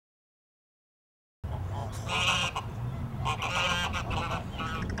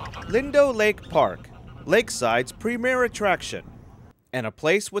Lindo Lake Park, Lakeside's premier attraction, and a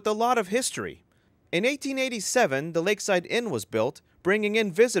place with a lot of history. In 1887, the Lakeside Inn was built, bringing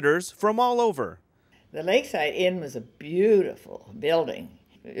in visitors from all over. The Lakeside Inn was a beautiful building.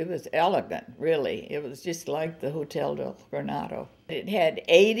 It was elegant, really. It was just like the Hotel del Coronado. It had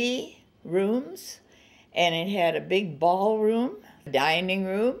 80 rooms, and it had a big ballroom, dining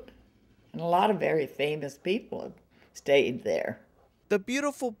room, and a lot of very famous people stayed there. The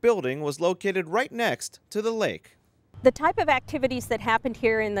beautiful building was located right next to the lake. The type of activities that happened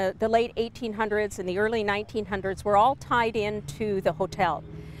here in the late 1800s and the early 1900s were all tied into the hotel.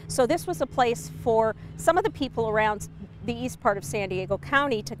 So this was a place for some of the people around the east part of San Diego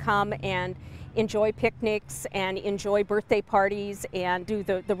County to come and enjoy picnics and enjoy birthday parties and do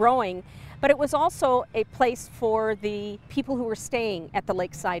the rowing. But it was also a place for the people who were staying at the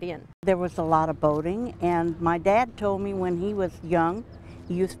Lakeside Inn. There was a lot of boating, and my dad told me when he was young,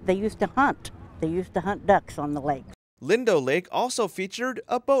 they used to hunt. They used to hunt ducks on the lake. Lindo Lake also featured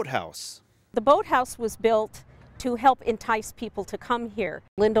a boathouse. The boathouse was built to help entice people to come here.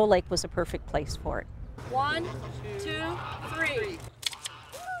 Lindo Lake was a perfect place for it. 1, 2, 3.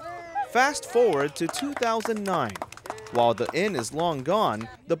 Fast forward to 2009. While the inn is long gone,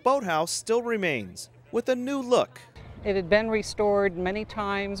 the boathouse still remains, with a new look. It had been restored many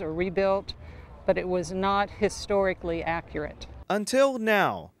times or rebuilt, but it was not historically accurate. Until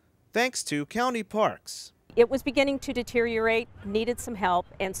now, thanks to county parks. It was beginning to deteriorate, needed some help,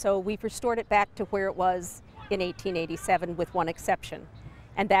 and so we've restored it back to where it was in 1887 with one exception.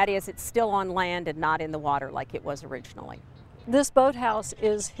 And that is it's still on land and not in the water like it was originally. This boathouse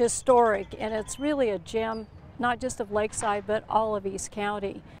is historic, and it's really a gem, not just of Lakeside, but all of East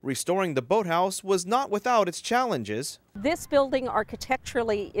County. Restoring the boathouse was not without its challenges. This building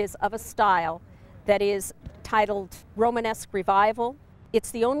architecturally is of a style that is titled Romanesque Revival.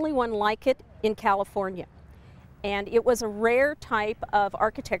 It's the only one like it in California. And it was a rare type of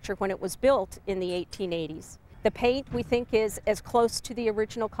architecture when it was built in the 1880s. The paint, we think, is as close to the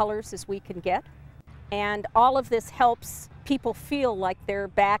original colors as we can get. And all of this helps people feel like they're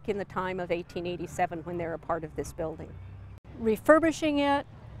back in the time of 1887 when they're a part of this building. Refurbishing it,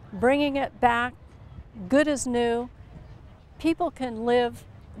 bringing it back, good as new, people can live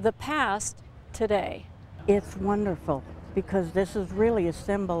the past today. It's wonderful because this is really a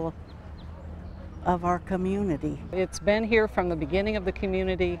symbol of our community. It's been here from the beginning of the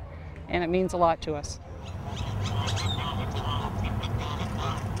community, and it means a lot to us.